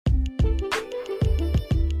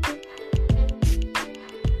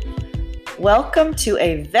Welcome to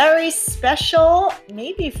a very special,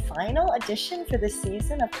 maybe final edition for the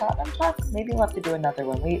season of Tottenham Talk. Maybe we'll have to do another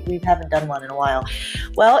one. We haven't done one in a while.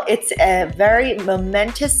 Well, it's a very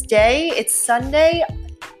momentous day. It's Sunday.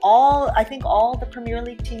 I think all the Premier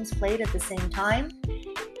League teams played at the same time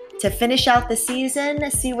to finish out the season,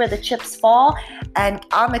 see where the chips fall. And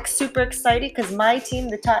I'm super excited because my team,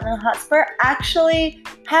 the Tottenham Hotspur, actually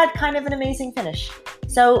had kind of an amazing finish.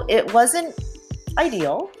 So it wasn't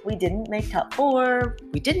ideal. We didn't make top 4.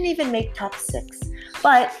 We didn't even make top 6.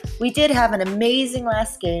 But we did have an amazing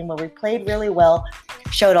last game where we played really well,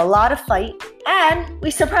 showed a lot of fight, and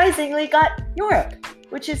we surprisingly got Europe,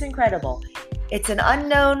 which is incredible. It's an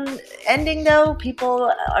unknown ending, though.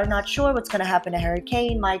 People are not sure what's going to happen to Harry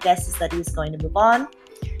Kane. My guess is that he's going to move on,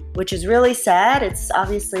 which is really sad. It's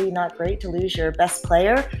obviously not great to lose your best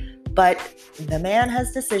player, but the man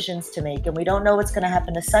has decisions to make, and we don't know what's going to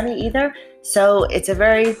happen to Sonny either. So it's a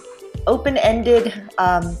very open-ended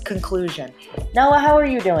conclusion. Noah, how are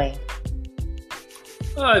you doing?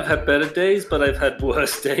 Well, I've had better days, but I've had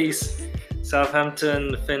worse days.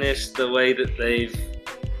 Southampton finished the way that they've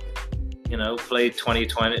played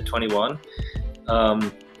 2021.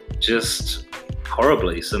 Just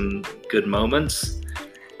horribly. Some good moments,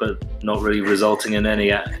 but not really resulting in any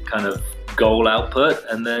kind of goal output,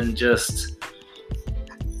 and then just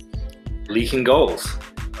leaking goals.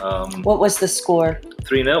 What was the score?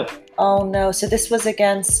 3-0. Oh no, so this was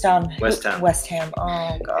against West Ham. West Ham.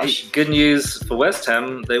 Oh gosh. Good news for West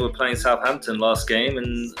Ham, they were playing Southampton last game,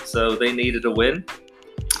 and so they needed a win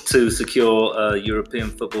to secure European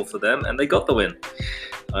football for them, and they got the win.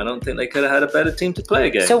 I don't think they could have had a better team to play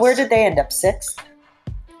against. So where did they end up? 6th?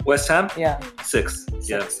 West Ham? Yeah. 6th.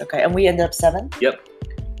 Yeah. Okay, and we ended up 7th? Yep.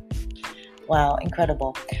 Wow,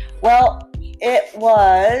 incredible. Well, it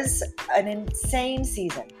was an insane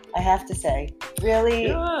season, I have to say. Really.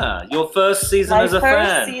 Yeah, your first season as a fan. My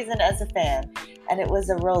first season as a fan, and it was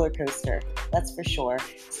a roller coaster, that's for sure.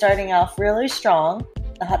 Starting off really strong,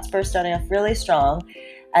 the Hotspur starting off really strong,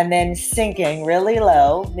 and then sinking really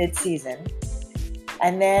low mid-season,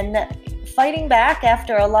 and then fighting back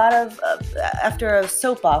after after a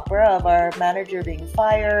soap opera of our manager being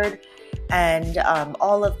fired, and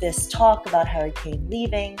all of this talk about Harry Kane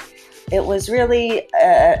leaving. It was really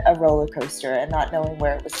a roller coaster and not knowing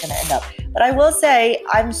where it was going to end up. But I will say,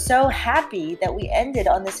 I'm so happy that we ended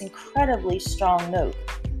on this incredibly strong note.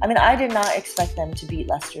 I mean, I did not expect them to beat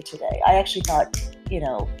Leicester today. I actually thought,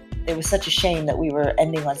 it was such a shame that we were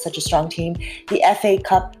ending on such a strong team. The FA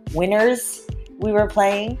Cup winners we were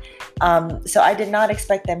playing. So I did not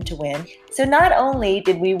expect them to win. So not only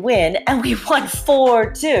did we win, and we won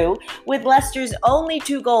 4-2, with Leicester's only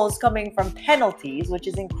 2 goals coming from penalties, which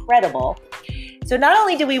is incredible. So not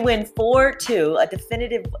only did we win 4-2, a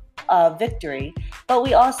definitive victory, but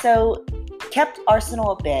we also kept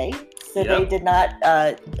Arsenal at bay, so They did not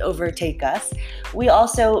overtake us. We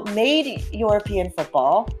also made European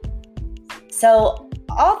football. So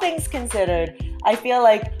all things considered, I feel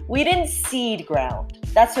like we didn't cede ground.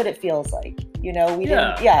 That's what it feels like. We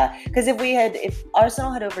didn't. Yeah. Because if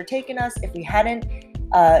Arsenal had overtaken us, if we hadn't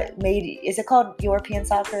is it called European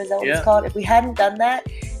soccer? Is that what it's called? If we hadn't done that,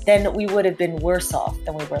 then we would have been worse off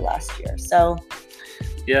than we were last year. So.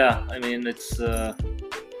 Yeah, I mean, it's.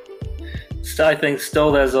 I think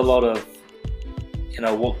still there's a lot of,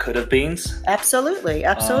 what could have beens. Absolutely.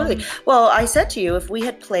 Well, I said to you, if we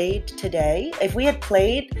had played today,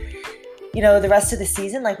 the rest of the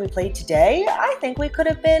season like we played today, I think we could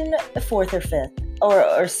have been the 4th or 5th or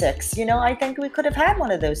 6th. I think we could have had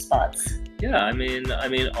one of those spots. Yeah, I mean,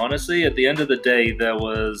 honestly, at the end of the day, there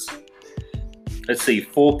was,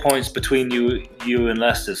 4 points between you and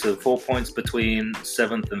Leicester. So 4 points between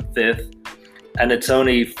 7th and 5th. And it's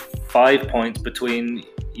only 5 points between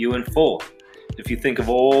you and 4th. If you think of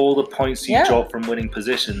all the points you dropped from winning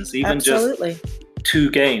positions, even just 2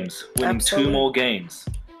 games, winning 2 more games,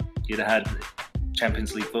 you'd have had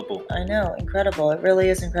Champions League football. I know, incredible. It really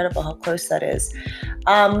is incredible how close that is.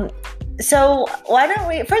 So why don't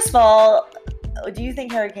we, first of all, do you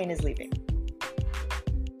think Harry Kane is leaving?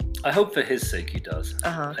 I hope for his sake he does.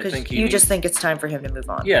 Because you just think it's time for him to move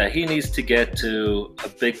on. Yeah, he needs to get to a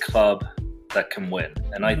big club that can win.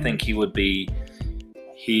 And I think he would be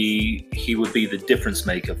the difference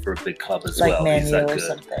maker for a big club as well. Like Man U or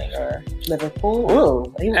something, or Liverpool.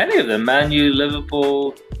 Ooh. Any of them. Man U,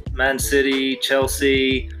 Liverpool, Man City,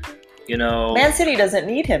 Chelsea, Man City doesn't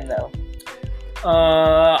need him, though.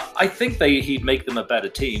 I think he'd make them a better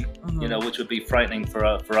team, which would be frightening for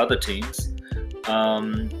other teams.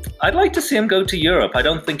 I'd like to see him go to Europe. I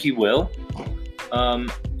don't think he will.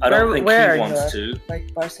 I don't think he wants to.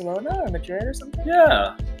 Like Barcelona or Madrid or something?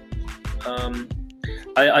 Yeah.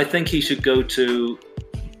 I think he should go to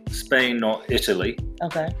Spain, not Italy.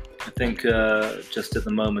 Okay. I think just at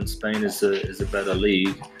the moment, Spain is a better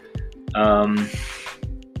league.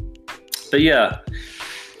 But yeah,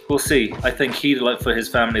 we'll see. I think he, like for his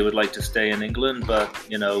family, would like to stay in England, but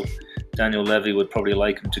Daniel Levy would probably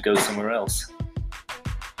like him to go somewhere else.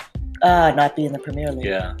 Not be in the Premier League.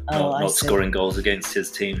 Yeah, not scoring goals against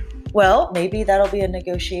his team. Well, maybe that'll be a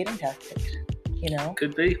negotiating tactic.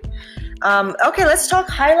 Could be. Okay, let's talk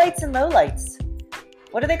highlights and lowlights.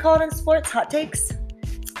 What do they call it in sports? Hot takes?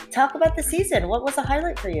 Talk about the season. What was a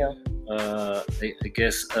highlight for you? I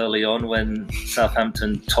guess early on when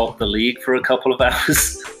Southampton topped the league for a couple of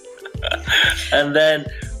hours. and then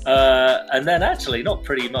actually, not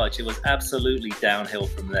pretty much. It was absolutely downhill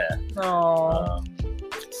from there. Oh.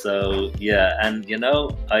 So yeah, and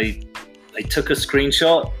I took a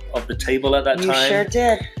screenshot of the table at that time. You sure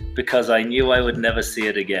did. Because I knew I would never see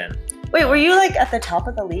it again. Wait, were you like at the top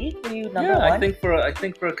of the league? Were you number one? I think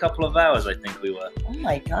for a couple of hours, I think we were. Oh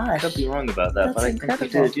my gosh! I could be wrong about that, but incredible. I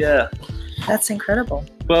think we did. Yeah. That's incredible.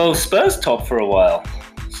 Well, Spurs topped for a while.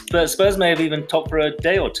 Spurs may have even topped for a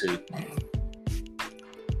day or two.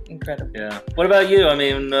 Incredible. Yeah. What about you? I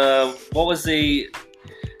mean, what was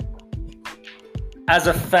as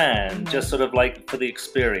a fan, just sort of like for the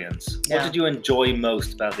experience, what did you enjoy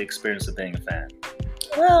most about the experience of being a fan?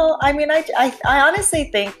 Well, I mean, I honestly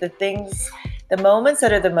think the moments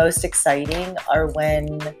that are the most exciting are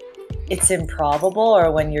when it's improbable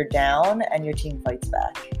or when you're down and your team fights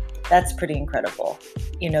back. That's pretty incredible.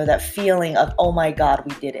 That feeling of, oh my God,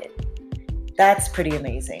 we did it. That's pretty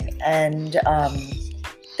amazing. And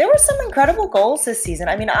there were some incredible goals this season.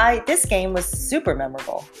 I mean, this game was super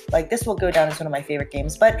memorable. Like, this will go down as one of my favorite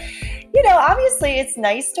games. But, obviously it's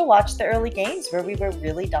nice to watch the early games where we were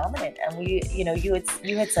really dominant. And we, you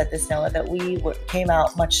had said this, Noah, that we came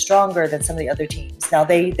out much stronger than some of the other teams. Now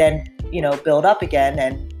they then, build up again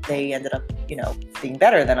and they ended up, being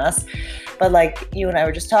better than us. But like you and I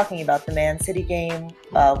were just talking about the Man City game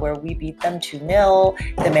where we beat them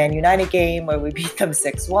 2-0, the Man United game where we beat them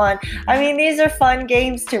 6-1. I mean, these are fun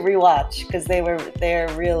games to rewatch because they're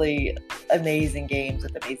really amazing games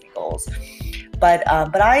with amazing goals. But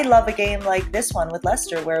I love a game like this one with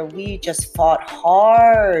Leicester where we just fought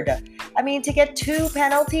hard. I mean, to get 2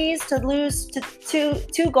 penalties, to lose to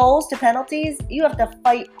two goals to penalties, you have to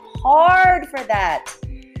fight hard for that.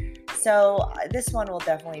 So this one will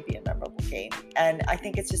definitely be a memorable game. And I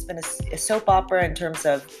think it's just been a soap opera in terms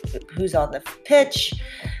of who's on the pitch,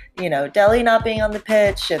 Dele not being on the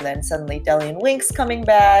pitch, and then suddenly Dele and Winks coming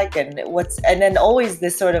back, and then always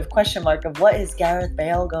this sort of question mark of what is Gareth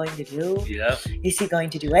Bale going to do? Yeah. Is he going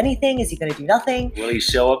to do anything? Is he going to do nothing? Will he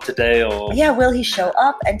show up today or? Yeah, will he show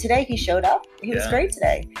up? And today he showed up. He was great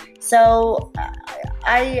today. So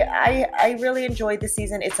I really enjoyed the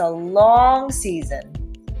season. It's a long season.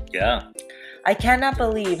 Yeah. I cannot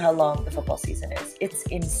believe how long the football season is. It's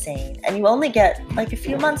insane. And you only get like a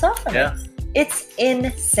few months off from it. It's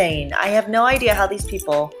insane. I have no idea how these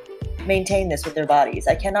people maintain this with their bodies.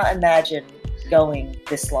 I cannot imagine going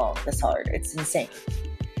this long, this hard. It's insane.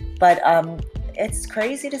 But it's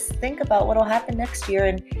crazy to think about what will happen next year.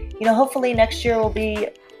 And, hopefully next year will be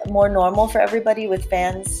more normal for everybody with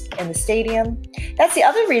fans in the stadium. That's the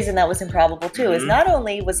other reason that was improbable too, is not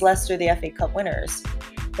only was Leicester the FA Cup winners,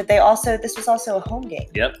 but this was also a home game.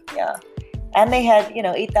 Yep. Yeah. And they had,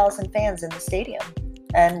 8,000 fans in the stadium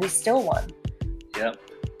and we still won. Yep.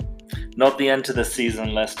 Not the end to the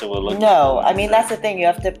season Leicester were looking No, for. I mean, that's the thing. You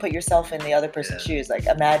have to put yourself in the other person's shoes. Like,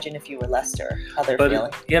 imagine if you were Leicester, how they're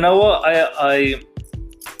feeling. You know what? I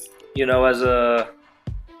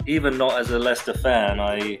even not as a Leicester fan,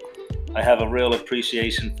 I have a real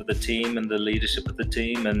appreciation for the team and the leadership of the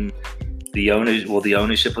team and the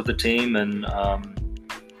ownership of the team. And,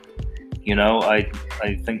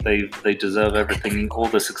 I think they deserve everything, all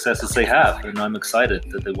the successes they have. And I'm excited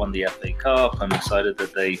that they won the FA Cup. I'm excited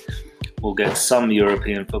that they will get some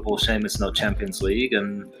European football. Shame it's not Champions League.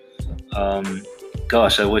 And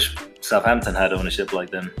gosh, I wish Southampton had ownership like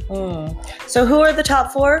them. So who are the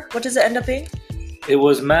top 4? What does it end up being? It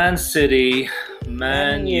was Man City,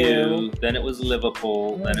 Man U, then it was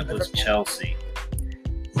Liverpool, then it was Chelsea.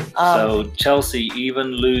 So Chelsea,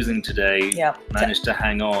 even losing today, managed to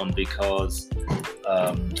hang on because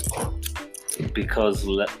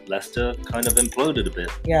Leicester kind of imploded a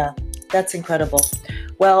bit. Yeah, that's incredible.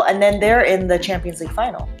 Well, and then they're in the Champions League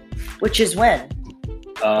final, which is when?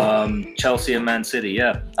 Chelsea and Man City,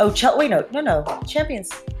 yeah. Oh, wait, no.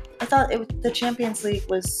 Champions. I thought the Champions League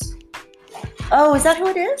was... Oh, is that who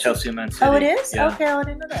it is? Chelsea and Man City. Oh, it is? Yeah. Okay, I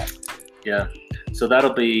didn't know that. Yeah. So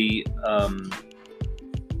that'll be...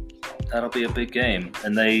 that'll be a big game.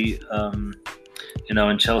 And they,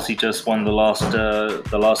 and Chelsea just won the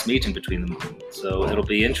last meeting between them, so it'll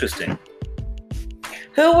be interesting.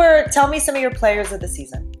 Tell me some of your players of the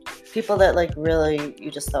season. People that like really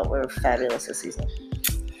you just thought were fabulous this season.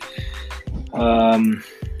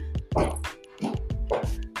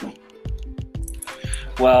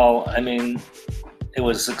 Well, I mean, it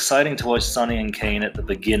was exciting to watch Sonny and Kane at the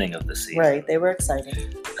beginning of the season. Right, they were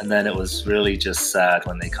exciting. And then it was really just sad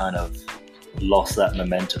when they kind of lost that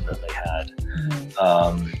momentum that they had.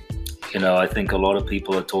 Mm-hmm. I think a lot of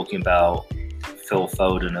people are talking about Phil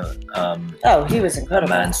Foden. He was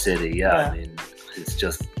incredible. At Man City, yeah. I mean, it's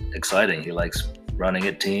just exciting. He likes running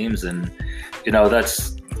at teams, and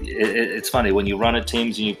it's funny when you run at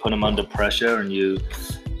teams and you put them under pressure, and you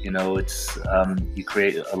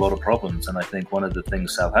create a lot of problems. And I think one of the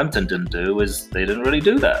things Southampton didn't do is they didn't really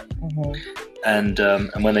do that. Mm-hmm. And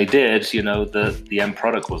when they did, the end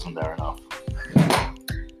product wasn't there enough.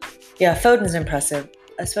 Yeah, Foden's impressive,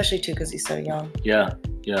 especially too because he's so young. Yeah.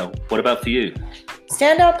 What about for you?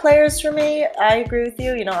 Standout players for me, I agree with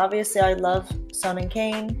you. Obviously I love Son and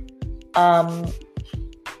Kane. Other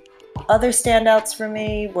standouts for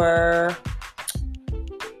me were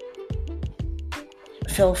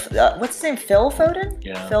what's his name? Phil Foden?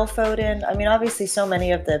 Yeah. Phil Foden. I mean, obviously so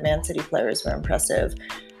many of the Man City players were impressive.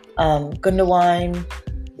 Gundogan,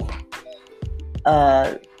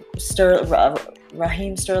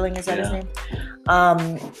 Raheem Sterling, is that his name?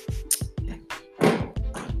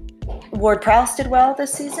 Ward-Prowse did well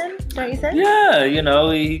this season, don't you think? Yeah,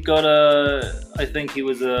 he got I think he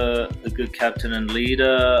was a good captain and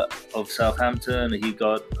leader of Southampton. He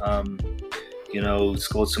got,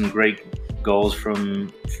 scored some great goals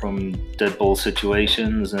from dead ball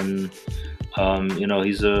situations, and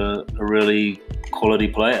he's a really quality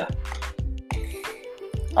player.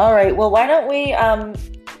 All right. Well, why don't we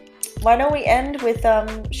end with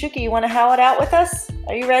Shuki? You want to howl it out with us?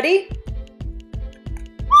 Are you ready?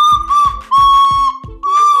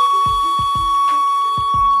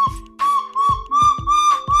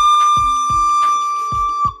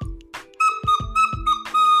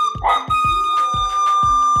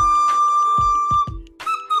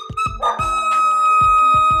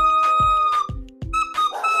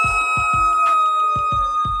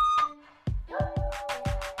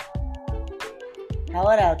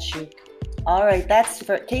 Howl it out, Shuk. All right, that's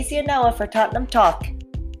for Casey and Noah for Tottenham Talk.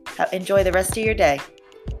 Enjoy the rest of your day.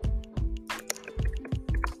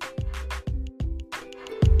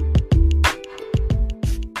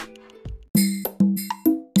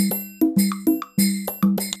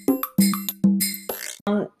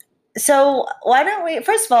 So why don't we,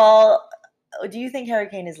 first of all, do you think Harry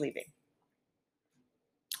Kane is leaving?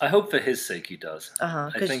 I hope for his sake he does.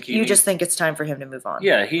 Because you just think it's time for him to move on.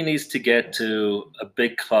 Yeah, he needs to get to a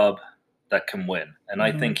big club that can win, and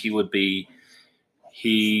I think he would be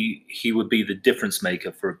the difference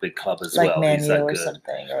maker for a big club as well. Like Man U or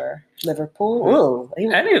something, or Liverpool. Ooh.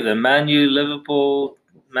 Any of them, Man U, Liverpool,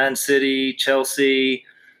 Man City, Chelsea.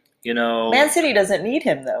 Man City doesn't need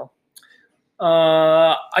him though.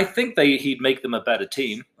 I think he'd make them a better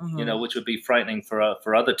team, which would be frightening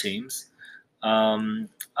for other teams.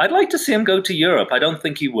 I'd like to see him go to Europe. I don't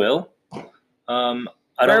think he will.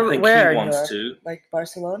 I don't think he wants to. Like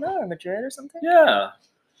Barcelona or Madrid or something? Yeah.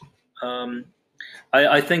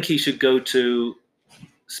 I think he should go to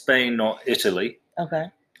Spain or Italy. Okay.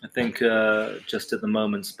 I think just at the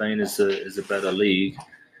moment Spain is a better league.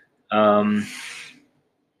 But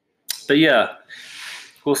yeah,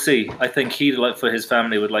 we'll see. I think for his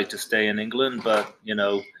family would like to stay in England, but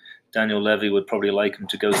Daniel Levy would probably like him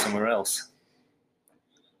to go somewhere else.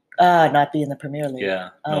 Not be in the Premier League. Yeah,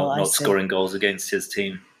 not scoring goals against his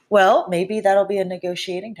team. Well, maybe that'll be a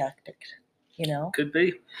negotiating tactic, Could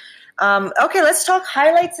be. Okay, let's talk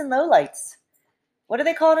highlights and lowlights. What do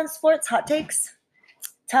they call it in sports? Hot takes?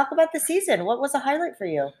 Talk about the season. What was a highlight for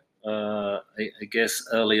you? I guess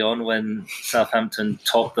early on when Southampton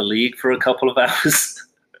topped the league for a couple of hours.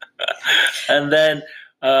 and then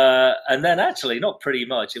actually, not pretty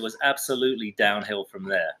much. It was absolutely downhill from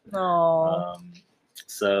there. Oh.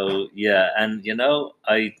 So yeah, and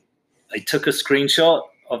I took a screenshot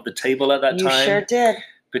of the table at that time. You sure did.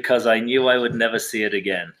 Because I knew I would never see it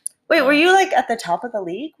again. Wait, were you like at the top of the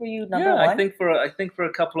league? Were you number one? I think for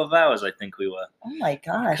a couple of hours, I think we were. Oh my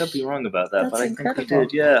gosh! I could be wrong about that, but I think we incredible.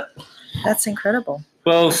 did. Yeah. That's incredible.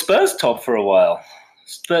 Well, Spurs topped for a while.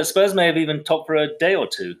 Spurs may have even topped for a day or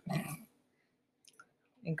two.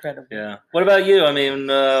 Incredible. Yeah. What about you? I mean,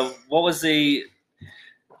 what was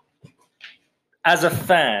as a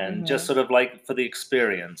fan, just sort of like for the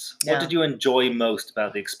experience, what did you enjoy most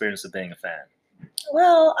about the experience of being a fan?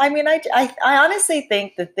 Well, I mean, I honestly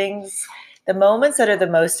think the moments that are the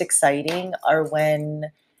most exciting are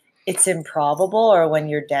when it's improbable or when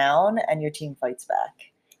you're down and your team fights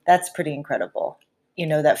back. That's pretty incredible.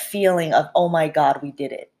 That feeling of, oh my God, we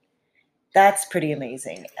did it. That's pretty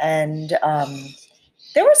amazing. And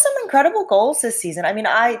there were some incredible goals this season. I mean,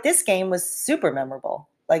 this game was super memorable.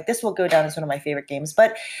 Like, this will go down as one of my favorite games.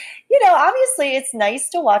 But obviously, it's nice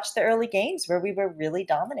to watch the early games where we were really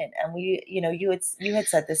dominant, and you had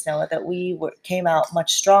said this, Noah, that came out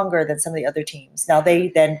much stronger than some of the other teams. Now they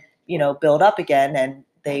then build up again, and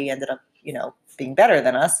they ended up being better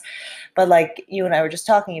than us. But like you and I were just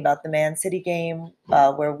talking about the Man City game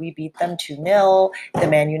where we beat them 2-0, the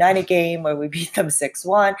Man United game where we beat them 6-1.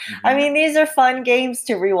 Mm-hmm. I mean, these are fun games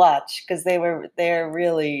to rewatch because they're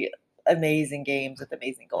really amazing games with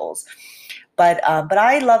amazing goals. But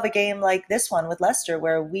I love a game like this one with Leicester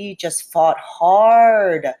where we just fought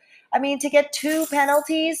hard. I mean, to get 2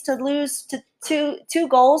 penalties, to lose to two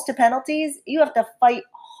goals to penalties, you have to fight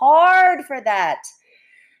hard for that.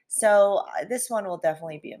 So this one will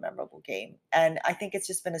definitely be a memorable game. And I think it's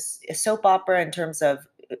just been a soap opera in terms of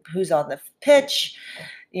who's on the pitch,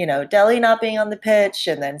 Dele not being on the pitch,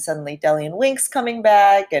 and then suddenly Dele and Winks coming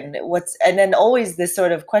back, and then always this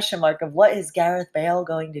sort of question mark of what is Gareth Bale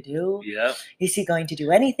going to do? Yeah. Is he going to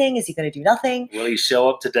do anything? Is he going to do nothing? Will he show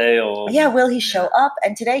up today will he show up?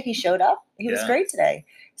 And today he showed up. He was great today.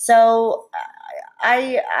 So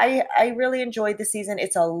I really enjoyed the season.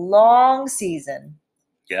 It's a long season.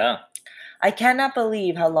 Yeah. I cannot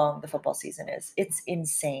believe how long the football season is. It's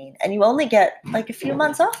insane. And you only get like a few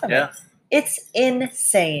months off from it. It's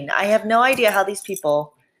insane. I have no idea how these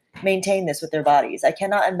people maintain this with their bodies. I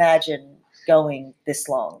cannot imagine going this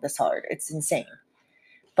long, this hard. It's insane.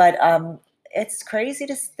 But it's crazy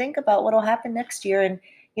to think about what will happen next year. And,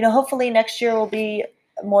 hopefully next year will be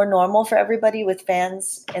more normal for everybody with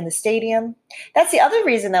fans in the stadium. That's the other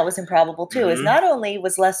reason that was improbable, too, is not only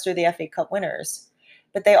was Leicester the FA Cup winners,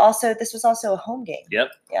 but this was also a home game.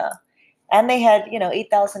 Yep. Yeah. And they had,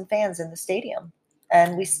 8,000 fans in the stadium,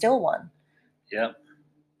 and we still won. Yep.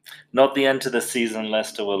 Not the end to the season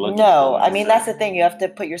Leicester were looking No, for. I mean, that's the thing. You have to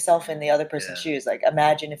put yourself in the other person's shoes. Like,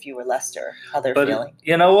 imagine if you were Leicester, how they're feeling.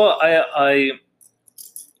 You know what? I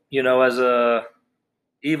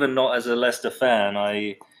even not as a Leicester fan,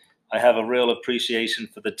 I have a real appreciation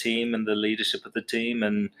for the team and the leadership of the team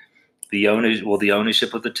and the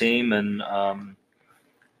ownership of the team. And,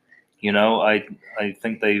 I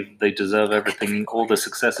think they deserve everything, all the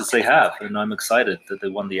successes they have. And I'm excited that they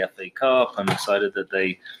won the FA Cup. I'm excited that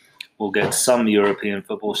they will get some European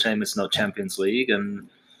football. Shame it's not Champions League. And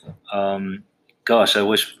gosh, I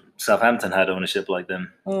wish Southampton had ownership like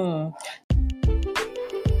them.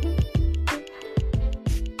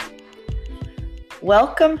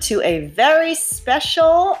 Welcome to a very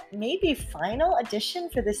special, maybe final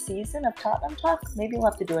edition for this season of Tottenham Talk. Maybe we'll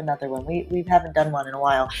have to do another one. We haven't done one in a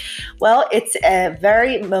while. Well, it's a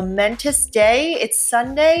very momentous day. It's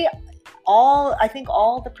Sunday. I think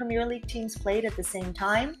all the Premier League teams played at the same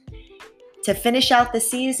time to finish out the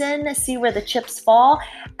season, see where the chips fall.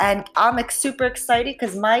 And I'm super excited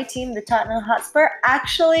because my team, the Tottenham Hotspur,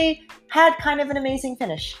 actually had kind of an amazing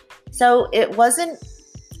finish. So it wasn't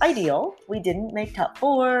ideal. We didn't make top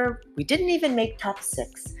 4. We didn't even make top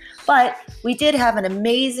 6. But we did have an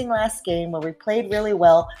amazing last game where we played really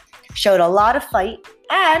well, showed a lot of fight,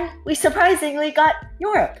 and we surprisingly got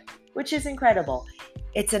Europe, which is incredible.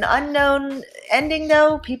 It's an unknown ending,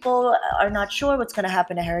 though. People are not sure what's going to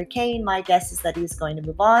happen to Harry Kane. My guess is that he's going to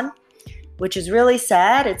move on, which is really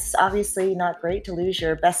sad. It's obviously not great to lose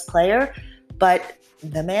your best player, but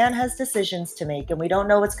the man has decisions to make, and we don't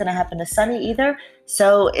know what's going to happen to Sonny either.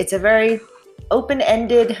 So it's a very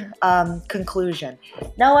open-ended conclusion.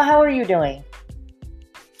 Noah, how are you doing?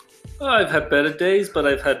 I've had better days, but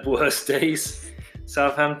I've had worse days.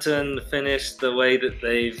 Southampton finished the way that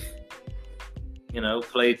they've,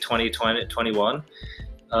 played 2021.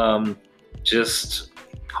 Just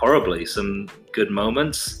horribly. Some good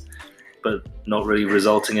moments, but not really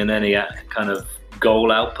resulting in any kind of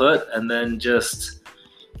goal output, and then just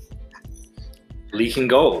leaking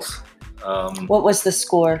goals. What was the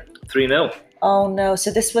score? 3-0. Oh, no.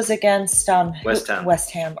 So this was against West Ham.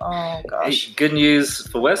 West Ham. Oh, gosh. Good news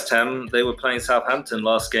for West Ham. They were playing Southampton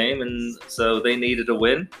last game, and so they needed a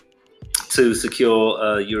win to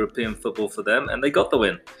secure European football for them, and they got the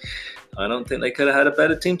win. I don't think they could have had a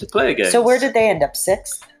better team to play against. So where did they end up?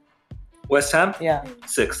 6th? West Ham? Yeah.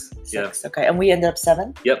 6th. Yeah. Okay. And we ended up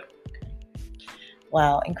 7th? Yep.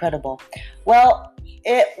 Wow, incredible. Well,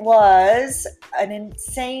 it was an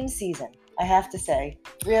insane season. I have to say.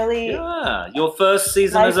 Really, Yeah, your first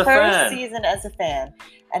season my as a first fan. season as a fan,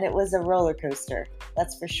 and it was a roller coaster,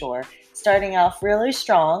 that's for sure. Starting off really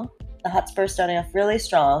strong, the Hotspur starting off really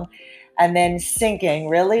strong, and then sinking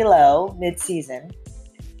really low mid-season,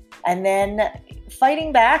 and then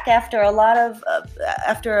fighting back after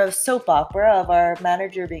after a soap opera of our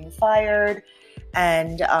manager being fired,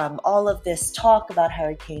 and all of this talk about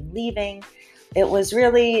Harry Kane leaving. It was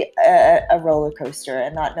really a roller coaster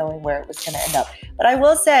and not knowing where it was going to end up. But I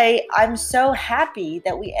will say, I'm so happy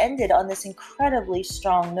that we ended on this incredibly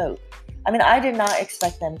strong note. I mean, I did not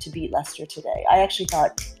expect them to beat Leicester today. I actually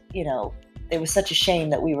thought, it was such a shame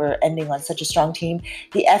that we were ending on such a strong team.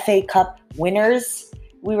 The FA Cup winners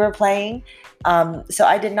we were playing. So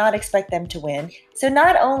I did not expect them to win. So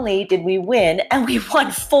not only did we win, and we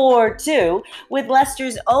won 4-2, with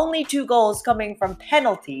Leicester's only 2 goals coming from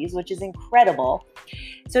penalties, which is incredible.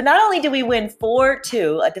 So not only did we win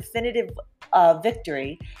 4-2, a definitive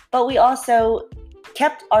victory, but we also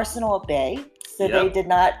kept Arsenal at bay, so they did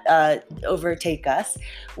not overtake us.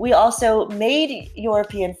 We also made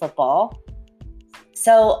European football.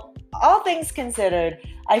 So all things considered,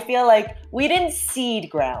 I feel like we didn't cede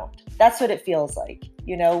ground. That's what it feels like.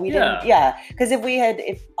 We didn't. Yeah. Because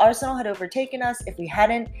if Arsenal had overtaken us, if we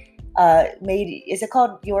hadn't is it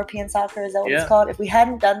called European soccer? Is that what it's called? If we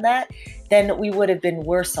hadn't done that, then we would have been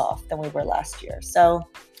worse off than we were last year. So.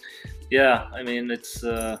 Yeah, I mean, it's.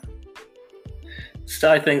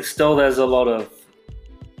 I think still there's a lot of,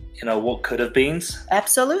 what could have beens.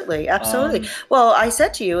 Absolutely. Well, I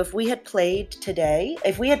said to you, if we had played today,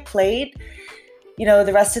 the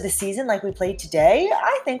rest of the season like we played today,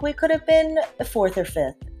 I think we could have been 4th or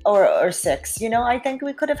 5th or 6th. I think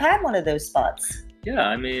we could have had one of those spots. Yeah,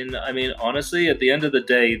 I mean, honestly, at the end of the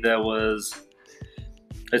day, there was,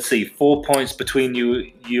 4 points between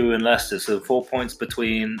you and Leicester. So 4 points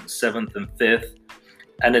between 7th and 5th,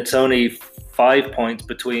 and it's only 5 points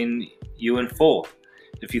between you and 4th.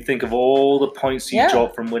 If you think of all the points you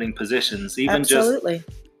dropped from winning positions, even just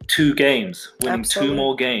 2 games, winning 2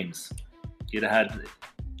 more games, you'd have had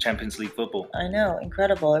Champions League football. I know,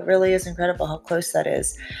 incredible. It really is incredible how close that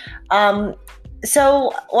is.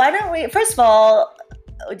 So why don't we, first of all,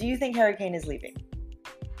 do you think Harry Kane is leaving?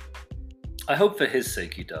 I hope for his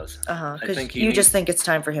sake he does. Because you just think it's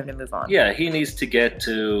time for him to move on. Yeah, he needs to get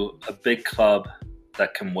to a big club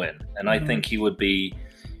that can win. And I think he would be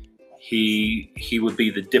the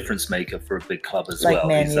difference maker for a big club as well. Like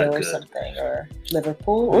Man U or something, or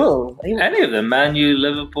Liverpool. Ooh. Any of them. Man U,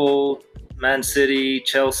 Liverpool, Man City,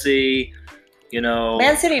 Chelsea,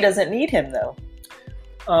 Man City doesn't need him, though.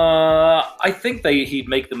 I think he'd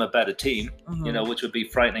make them a better team, which would be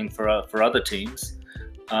frightening for other teams.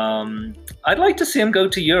 I'd like to see him go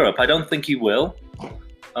to Europe. I don't think he will.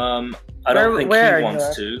 I don't think he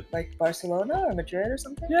wants to. Like Barcelona or Madrid or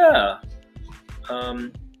something? Yeah.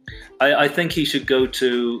 I think he should go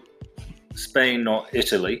to Spain or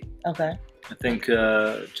Italy. Okay. I think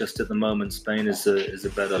just at the moment Spain is a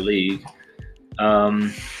better league.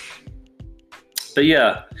 But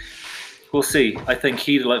yeah, we'll see. I think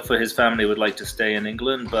for his family would like to stay in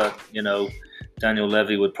England, but Daniel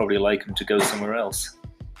Levy would probably like him to go somewhere else.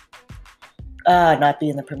 Not be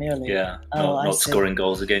in the Premier League. Yeah, not scoring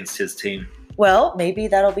goals against his team. Well, maybe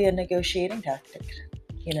that'll be a negotiating tactic.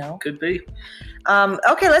 Could be.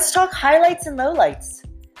 Okay, let's talk highlights and lowlights.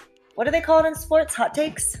 What do they call it in sports? Hot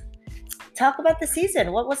takes? Talk about the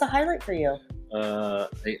season. What was a highlight for you? I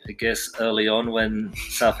guess early on when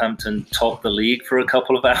Southampton topped the league for a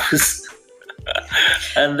couple of hours.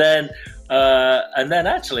 and then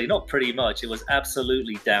actually, not pretty much. It was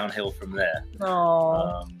absolutely downhill from there.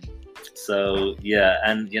 Oh. So, yeah.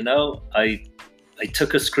 And, I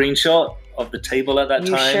took a screenshot of the table at that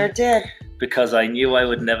time. You sure did. Because I knew I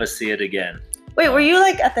would never see it again. Wait, were you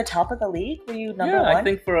at the top of the league? Were you number one? Yeah, I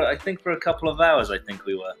think for a couple of hours, I think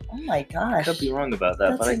we were. Oh my gosh! I could be wrong about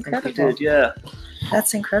that, That's but incredible. I think we did. Yeah,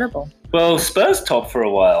 that's incredible. Well, Spurs topped for a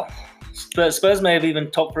while. Spurs may have even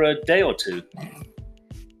topped for a day or two.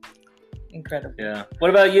 Incredible. Yeah. What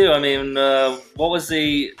about you? I mean, what was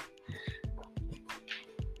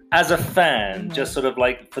as a fan, just sort of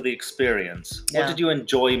for the experience? What did you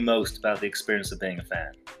enjoy most about the experience of being a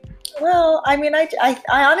fan? Well, I mean, I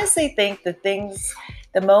honestly think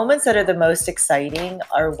the moments that are the most exciting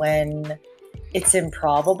are when it's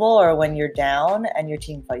improbable or when you're down and your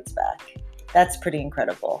team fights back. That's pretty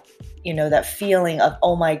incredible. That feeling of,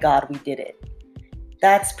 oh my God, we did it.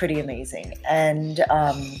 That's pretty amazing. And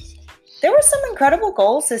There were some incredible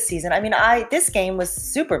goals this season. I mean, this game was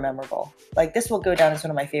super memorable. Like, this will go down as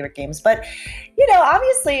one of my favorite games. But,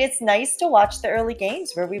 obviously it's nice to watch the early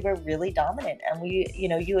games where we were really dominant. And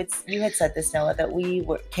you had said this, Noah, that we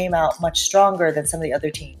came out much stronger than some of the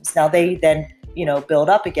other teams. Now they then, build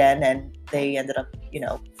up again, and they ended up,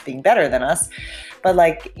 being better than us. But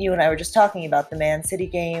like you and I were just talking about the Man City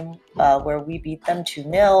game where we beat them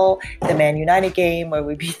 2-0, the Man United game where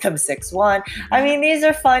we beat them 6-1. I mean, these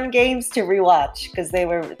are fun games to rewatch because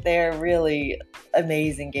they're really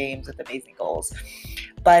amazing games with amazing goals.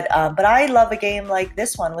 But I love a game like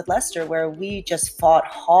this one with Leicester where we just fought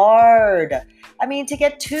hard. I mean, to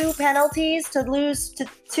get 2 penalties, to lose to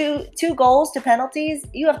two goals to penalties,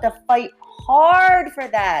 you have to fight hard for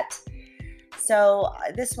that. So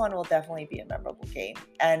this one will definitely be a memorable game.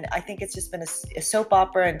 And I think it's just been a soap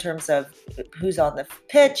opera in terms of who's on the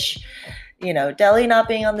pitch, Dele not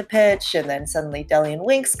being on the pitch, and then suddenly Dele and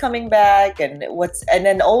Winks coming back, and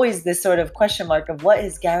then always this sort of question mark of what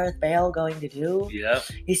is Gareth Bale going to do? Yeah.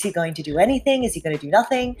 Is he going to do anything? Is he going to do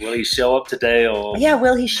nothing? Will he show up today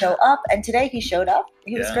will he show up? And today he showed up.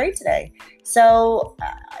 He was great today. So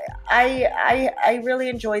I really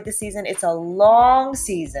enjoyed the season. It's a long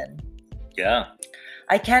season. Yeah.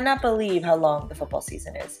 I cannot believe how long the football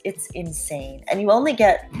season is. It's insane. And you only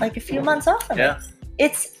get like a few months off from it.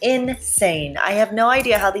 It's insane. I have no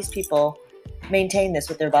idea how these people maintain this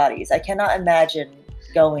with their bodies. I cannot imagine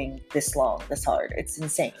going this long, this hard. It's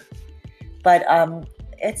insane. But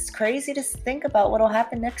it's crazy to think about what will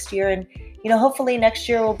happen next year. And, hopefully next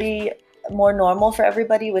year will be more normal for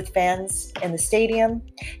everybody with fans in the stadium.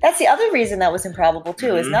 That's the other reason that was improbable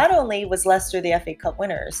too, is not only was Leicester the FA Cup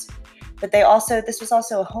winners, but this was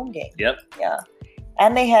also a home game. Yep. Yeah.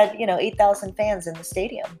 And they had, 8,000 fans in the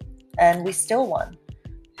stadium, and we still won.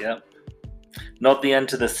 Yep. Not the end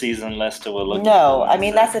to the season Leicester were looking No, for. I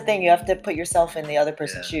mean, that's the thing. You have to put yourself in the other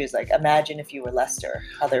person's shoes. Like, imagine if you were Leicester,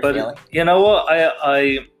 how they're feeling. You know what?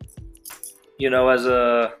 I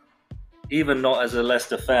even not as a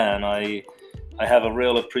Leicester fan, I have a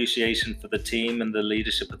real appreciation for the team and the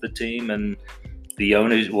leadership of the team and the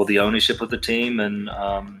ownership of the team. And,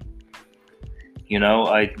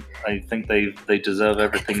 I think they deserve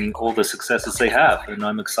everything, all the successes they have. And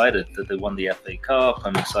I'm excited that they won the FA Cup.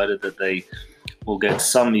 I'm excited that they will get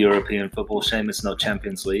some European football. Shame it's not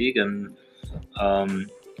Champions League. And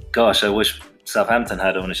I wish Southampton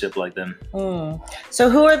had ownership like them. So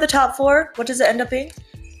who are the top 4? What does it end up being?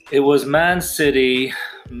 It was Man City,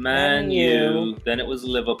 Man U, then it was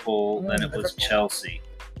Liverpool, then it was Chelsea.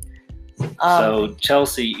 So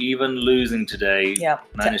Chelsea, even losing today,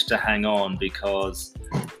 managed to hang on because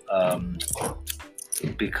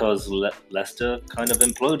Leicester kind of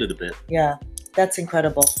imploded a bit. Yeah, that's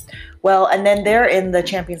incredible. Well, and then they're in the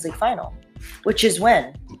Champions League final, which is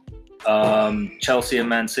when? Chelsea and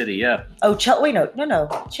Man City, yeah. Oh, wait,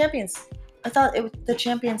 no. Champions. I thought the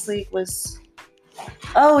Champions League was...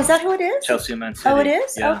 Oh, is that who it is? Chelsea and Man City. Oh, it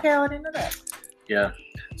is? Yeah. Okay, I didn't know that. Yeah.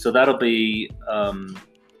 So that'll be a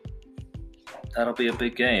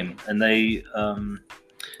big game. And they,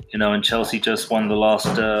 and Chelsea just won the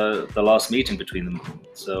last meeting between them.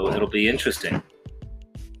 So it'll be interesting.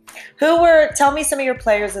 Tell me some of your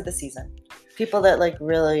players of the season. People that like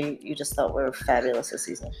really you just thought were fabulous this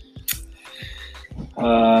season.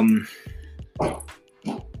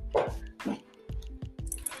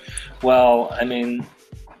 Well, I mean,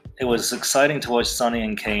 it was exciting to watch Sonny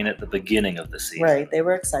and Kane at the beginning of the season. Right, they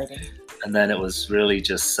were exciting. And then it was really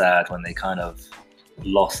just sad when they kind of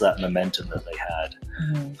lost that momentum that they had.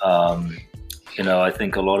 I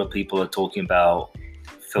think a lot of people are talking about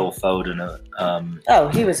Phil Foden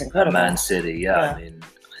he was incredible. At Man City. Yeah, I mean,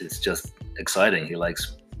 it's just exciting. He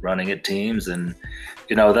likes running at teams, and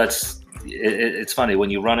it's funny when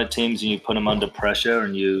you run at teams and you put them under pressure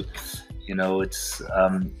and you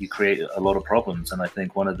create a lot of problems. And I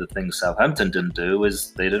think one of the things Southampton didn't do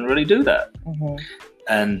is they didn't really do that.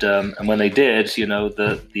 And when they did,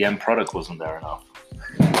 the end product wasn't there enough.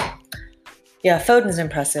 Yeah, Foden's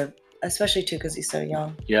impressive, especially too because he's so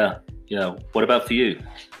young. Yeah. What about for you?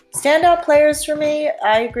 Standout players for me,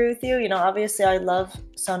 I agree with you. Obviously I love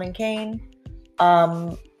Son and Kane.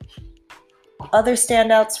 Other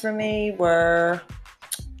standouts for me were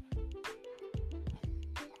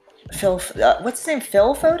what's his name?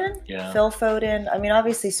 Phil Foden? Yeah. Phil Foden. I mean,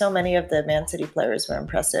 obviously so many of the Man City players were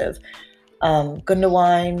impressive.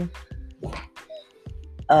 Gundogan,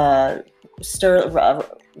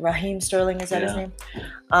 Raheem Sterling, is that his name?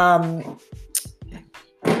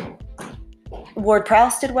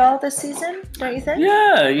 Ward-Prowse did well this season, don't you think?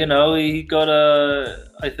 Yeah, he got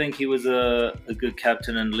I think he was a good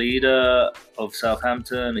captain and leader of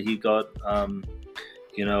Southampton. He got,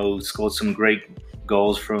 scored some great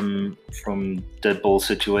goals from dead ball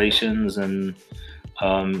situations, and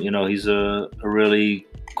he's a really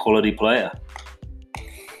quality player.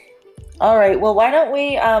 All right. Well, why don't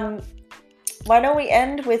we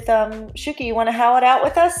end with Shuki? You want to howl it out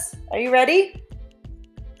with us? Are you ready?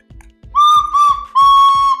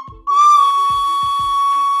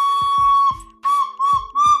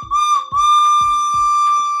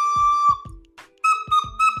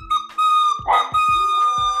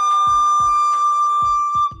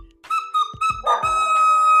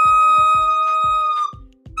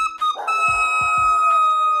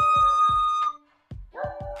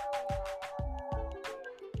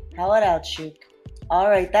 Howl it out, Shuk. All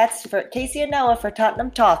right, that's for Casey and Noah for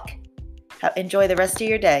Tottenham Talk. Enjoy the rest of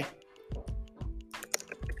your day.